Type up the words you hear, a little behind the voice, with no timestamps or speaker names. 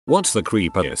What's the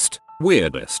creepiest,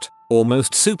 weirdest, or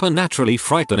most supernaturally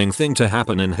frightening thing to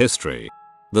happen in history?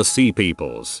 The Sea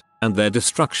Peoples, and their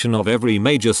destruction of every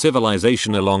major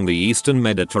civilization along the eastern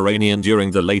Mediterranean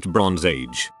during the late Bronze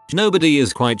Age. Nobody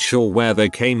is quite sure where they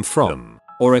came from,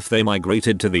 or if they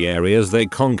migrated to the areas they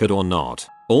conquered or not.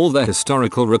 All the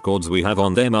historical records we have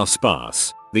on them are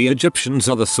sparse. The Egyptians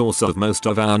are the source of most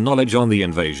of our knowledge on the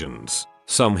invasions.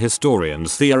 Some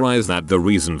historians theorize that the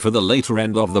reason for the later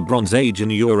end of the Bronze Age in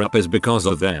Europe is because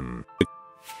of them.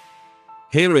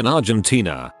 Here in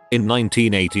Argentina, in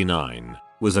 1989,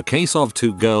 was a case of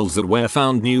two girls that were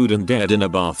found nude and dead in a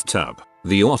bathtub.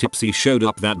 The autopsy showed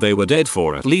up that they were dead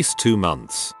for at least 2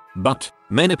 months. But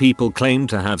many people claim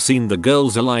to have seen the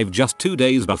girls alive just 2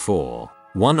 days before.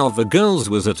 One of the girls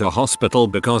was at a hospital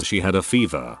because she had a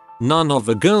fever. None of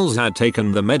the girls had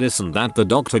taken the medicine that the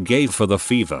doctor gave for the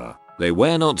fever. They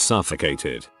were not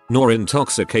suffocated, nor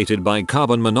intoxicated by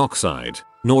carbon monoxide,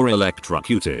 nor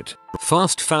electrocuted.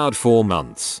 Fast forward 4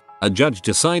 months. A judge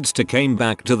decides to came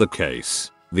back to the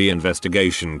case. The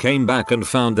investigation came back and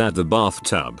found that the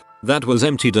bathtub that was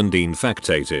emptied and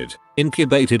infected,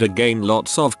 incubated again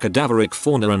lots of cadaveric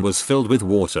fauna and was filled with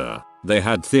water. They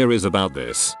had theories about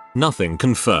this. Nothing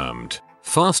confirmed.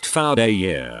 Fast forward a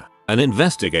year. An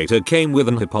investigator came with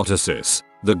an hypothesis.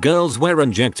 The girls were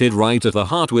injected right at the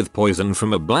heart with poison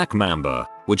from a black mamba,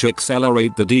 which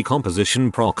accelerate the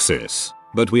decomposition process.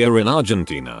 But we are in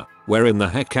Argentina. Where in the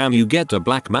heck can you get a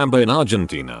black mamba in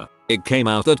Argentina? It came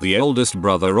out that the oldest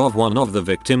brother of one of the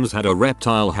victims had a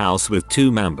reptile house with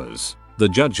 2 mambas. The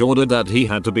judge ordered that he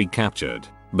had to be captured,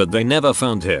 but they never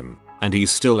found him, and he's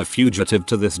still a fugitive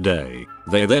to this day.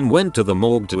 They then went to the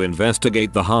morgue to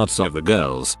investigate the hearts of the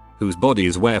girls, whose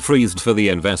bodies were freezed for the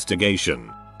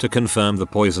investigation, to confirm the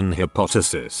poison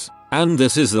hypothesis. And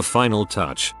this is the final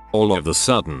touch. All of a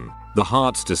sudden, the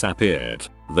hearts disappeared.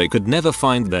 They could never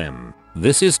find them.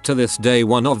 This is to this day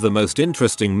one of the most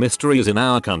interesting mysteries in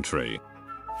our country.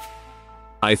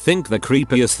 I think the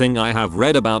creepiest thing I have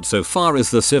read about so far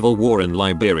is the civil war in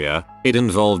Liberia. It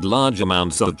involved large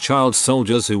amounts of child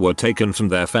soldiers who were taken from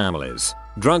their families,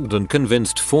 drugged and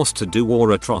convinced, forced to do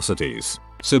war atrocities.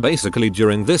 So basically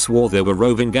during this war there were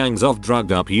roving gangs of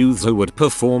drugged up youths who would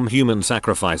perform human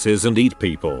sacrifices and eat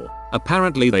people.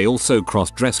 Apparently they also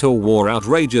cross-dressed or wore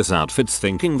outrageous outfits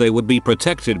thinking they would be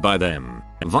protected by them.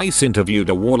 Vice interviewed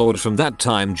a warlord from that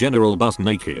time, General Butt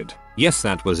Naked. Yes,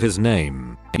 that was his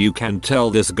name. You can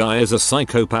tell this guy is a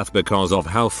psychopath because of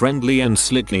how friendly and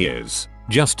slick he is.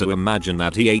 Just to imagine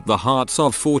that he ate the hearts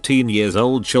of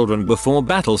 14-year-old children before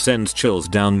battle sends chills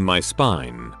down my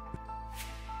spine.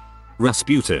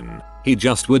 Rasputin. He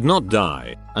just would not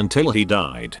die until he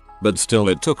died, but still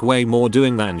it took way more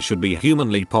doing than should be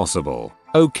humanly possible.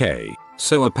 Okay,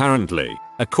 so apparently,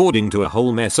 according to a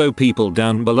whole mess of people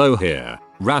down below here,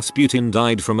 Rasputin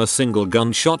died from a single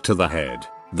gunshot to the head.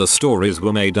 The stories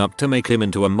were made up to make him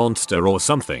into a monster or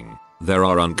something. There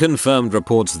are unconfirmed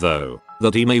reports though,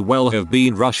 that he may well have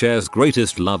been Russia's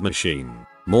greatest love machine.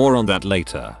 More on that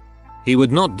later. He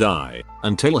would not die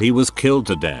until he was killed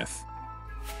to death.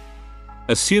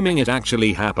 Assuming it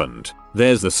actually happened,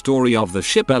 there's the story of the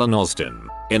ship Ellen Austin.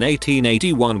 In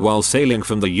 1881, while sailing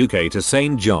from the UK to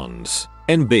St. John's,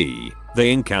 NB,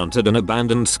 they encountered an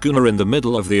abandoned schooner in the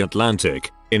middle of the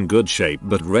Atlantic, in good shape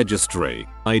but registry,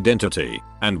 identity,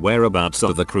 and whereabouts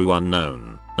of the crew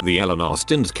unknown. The Ellen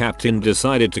Austin's captain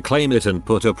decided to claim it and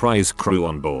put a prize crew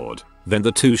on board. Then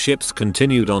the two ships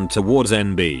continued on towards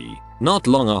NB. Not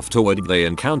long afterward they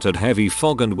encountered heavy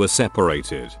fog and were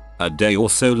separated. A day or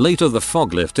so later the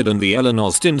fog lifted and the Ellen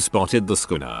Austin spotted the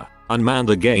schooner, unmanned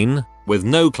again, with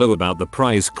no clue about the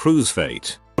prize crew's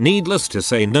fate. Needless to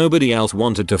say, nobody else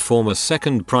wanted to form a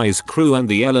second prize crew and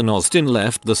the Ellen Austin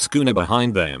left the schooner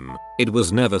behind them. It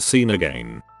was never seen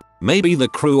again. Maybe the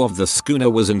crew of the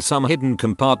schooner was in some hidden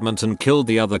compartment and killed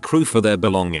the other crew for their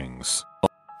belongings.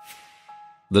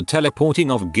 The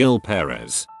teleporting of Gil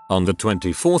Perez. On the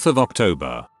 24th of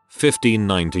October,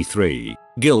 1593,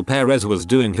 Gil Perez was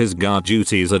doing his guard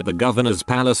duties at the governor's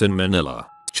palace in Manila.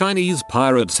 Chinese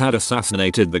pirates had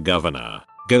assassinated the governor,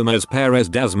 Gomez Perez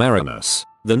Dasmariñas,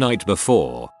 the night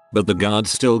before, but the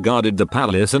guards still guarded the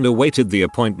palace and awaited the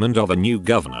appointment of a new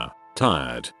governor.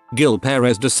 Tired, Gil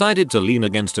Perez decided to lean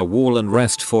against a wall and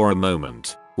rest for a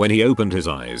moment. When he opened his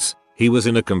eyes, he was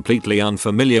in a completely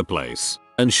unfamiliar place.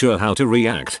 Unsure how to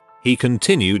react, he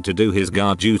continued to do his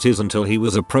guard duties until he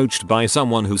was approached by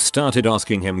someone who started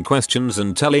asking him questions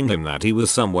and telling him that he was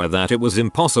somewhere that it was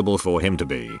impossible for him to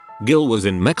be. Gil was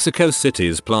in Mexico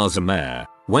City's Plaza Mayor.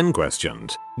 When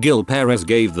questioned, Gil Perez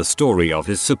gave the story of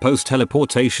his supposed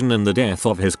teleportation and the death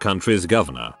of his country's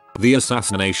governor. The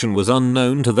assassination was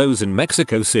unknown to those in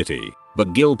Mexico City,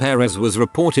 but Gil Perez was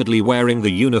reportedly wearing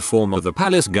the uniform of the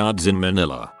palace guards in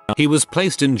Manila. He was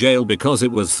placed in jail because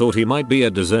it was thought he might be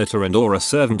a deserter and/or a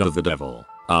servant of the devil.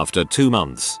 After 2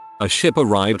 months, a ship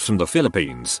arrived from the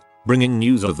Philippines, bringing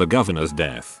news of the governor's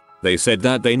death. They said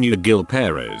that they knew Gil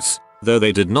Perez, though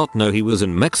they did not know he was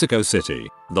in Mexico City.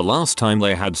 The last time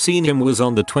they had seen him was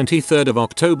on the 23rd of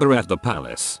October at the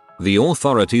palace. The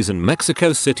authorities in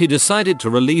Mexico City decided to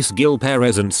release Gil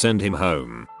Perez and send him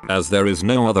home. As there is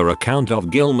no other account of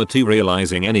Gil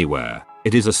materializing anywhere,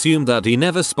 it is assumed that he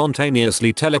never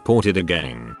spontaneously teleported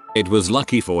again. It was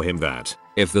lucky for him that,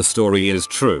 if the story is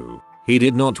true, he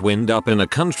did not wind up in a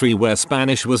country where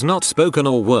Spanish was not spoken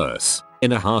or worse,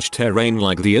 in a harsh terrain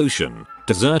like the ocean,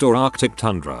 desert or Arctic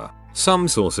tundra. Some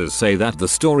sources say that the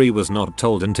story was not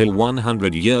told until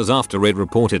 100 years after it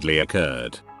reportedly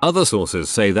occurred. Other sources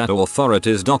say that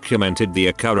authorities documented the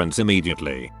occurrence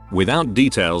immediately. Without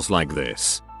details like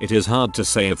this, it is hard to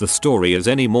say if the story is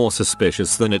any more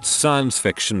suspicious than its science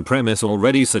fiction premise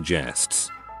already suggests.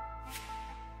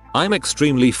 I'm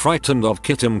extremely frightened of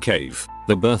Kitim Cave,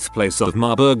 the birthplace of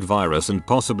Marburg virus and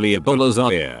possibly Ebola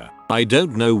Zaire. I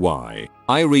don't know why.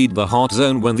 I read the hot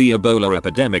zone when the Ebola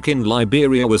epidemic in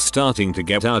Liberia was starting to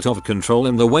get out of control,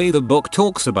 and the way the book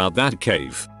talks about that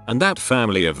cave and that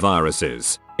family of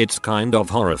viruses, it's kind of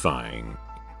horrifying.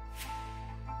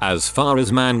 As far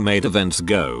as man-made events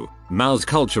go, Mao's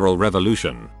Cultural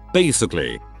Revolution,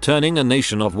 basically turning a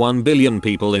nation of 1 billion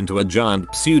people into a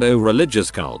giant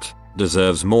pseudo-religious cult,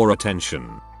 deserves more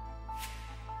attention.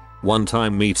 One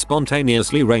time meat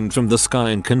spontaneously rained from the sky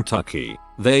in Kentucky.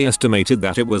 They estimated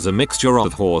that it was a mixture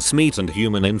of horse meat and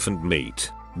human infant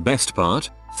meat. Best part?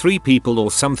 3 people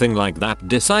or something like that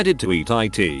decided to eat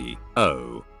it.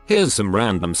 Oh, here's some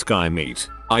random sky meat.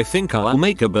 I think I'll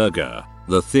make a burger.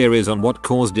 The theories on what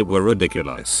caused it were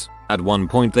ridiculous. At one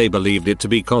point they believed it to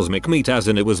be cosmic meat, as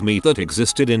in it was meat that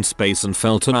existed in space and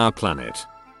fell to our planet.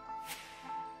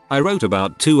 I wrote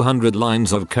about 200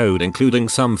 lines of code, including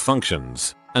some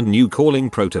functions and new calling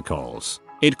protocols.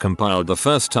 It compiled the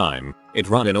first time, it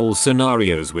ran in all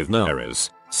scenarios with no errors,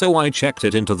 so I checked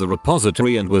it into the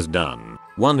repository and was done.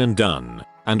 One and done,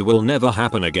 and will never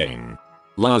happen again.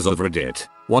 Lars of Reddit,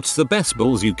 what's the best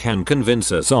bulls you can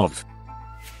convince us of?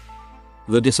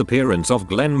 The disappearance of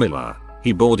Glenn Miller.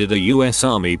 He boarded a US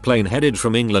Army plane headed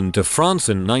from England to France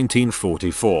in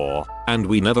 1944, and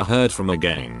we never heard from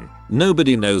again.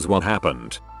 Nobody knows what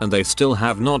happened, and they still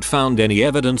have not found any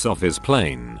evidence of his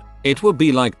plane. It would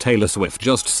be like Taylor Swift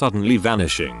just suddenly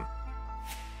vanishing.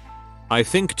 I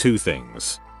think 2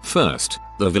 things. First,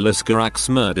 the Villisca axe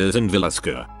murders in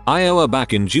Villisca, Iowa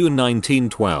back in June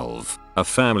 1912. A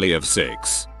family of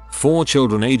 6, 4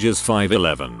 children ages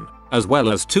 5-11, as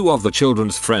well as 2 of the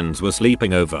children's friends were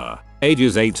sleeping over,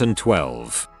 ages 8 and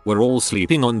 12, were all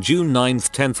sleeping on June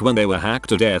 9-10 when they were hacked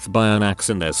to death by an axe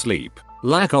in their sleep.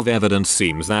 Lack of evidence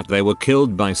seems that they were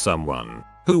killed by someone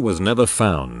who was never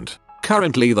found.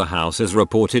 Currently the house is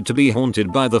reported to be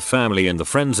haunted by the family and the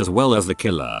friends as well as the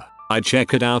killer. I'd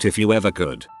check it out if you ever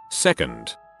could.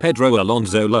 Second, Pedro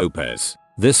Alonso Lopez.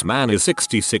 This man is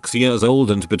 66 years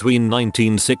old, and between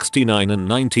 1969 and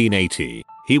 1980,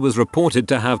 he was reported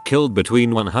to have killed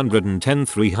between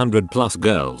 110-300 plus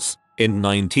girls. In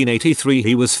 1983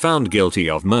 he was found guilty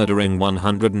of murdering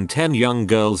 110 young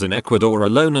girls in Ecuador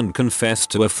alone and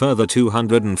confessed to a further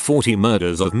 240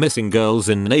 murders of missing girls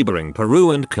in neighboring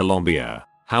Peru and Colombia.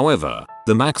 However,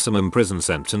 the maximum prison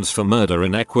sentence for murder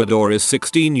in Ecuador is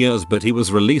 16 years, but he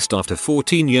was released after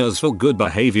 14 years for good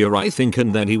behavior, I think,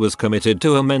 and then he was committed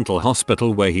to a mental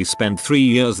hospital where he spent 3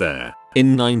 years there.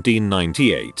 In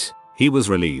 1998, he was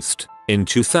released. In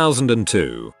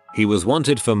 2002, he was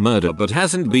wanted for murder but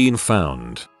hasn't been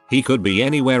found. He could be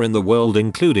anywhere in the world,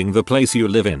 including the place you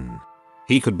live in.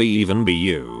 He could even be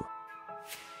you.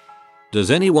 Does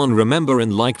anyone remember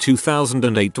in like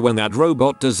 2008 when that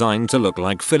robot designed to look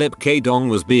like Philip K. Dong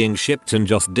was being shipped and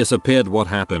just disappeared? What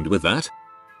happened with that?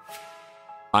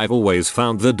 I've always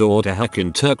found the door to heck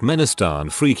in Turkmenistan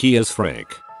freaky as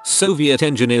frick. Soviet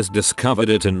engineers discovered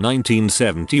it in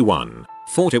 1971,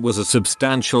 thought it was a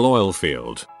substantial oil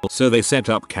field, so they set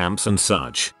up camps and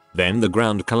such. Then the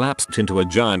ground collapsed into a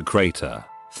giant crater.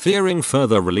 Fearing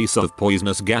further release of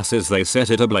poisonous gases, they set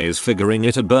it ablaze, figuring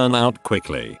it'd burn out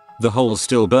quickly. The hole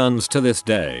still burns to this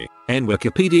day. En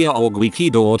Wikipedia.org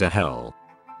wiki door to hell.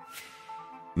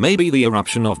 Maybe the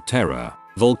eruption of terror.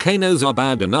 Volcanoes are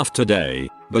bad enough today,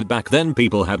 but back then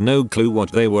people had no clue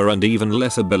what they were and even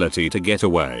less ability to get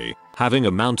away. Having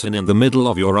a mountain in the middle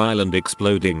of your island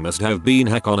exploding must have been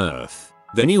heck on earth.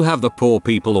 Then you have the poor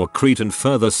people of Crete and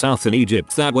further south in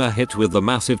Egypt that were hit with the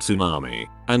massive tsunami,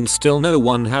 and still no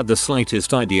one had the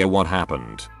slightest idea what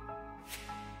happened.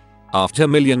 After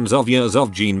millions of years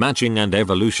of gene matching and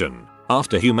evolution,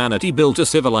 after humanity built a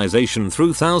civilization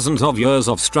through thousands of years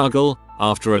of struggle,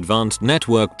 after advanced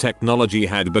network technology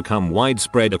had become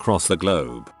widespread across the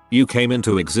globe, you came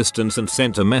into existence and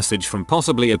sent a message from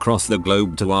possibly across the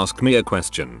globe to ask me a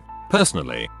question.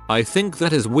 Personally, I think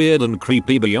that is weird and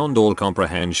creepy beyond all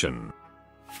comprehension.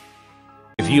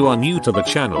 If you are new to the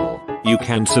channel, you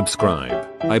can subscribe.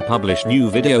 I publish new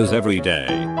videos every day.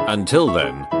 Until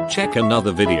then, check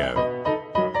another video.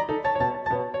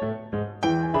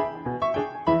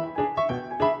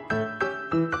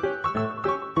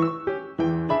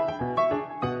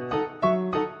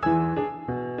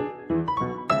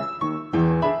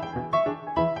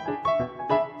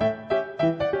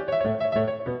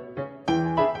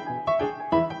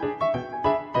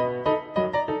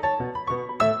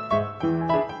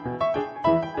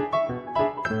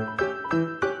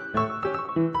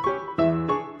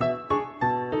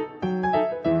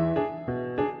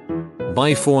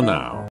 Bye for now.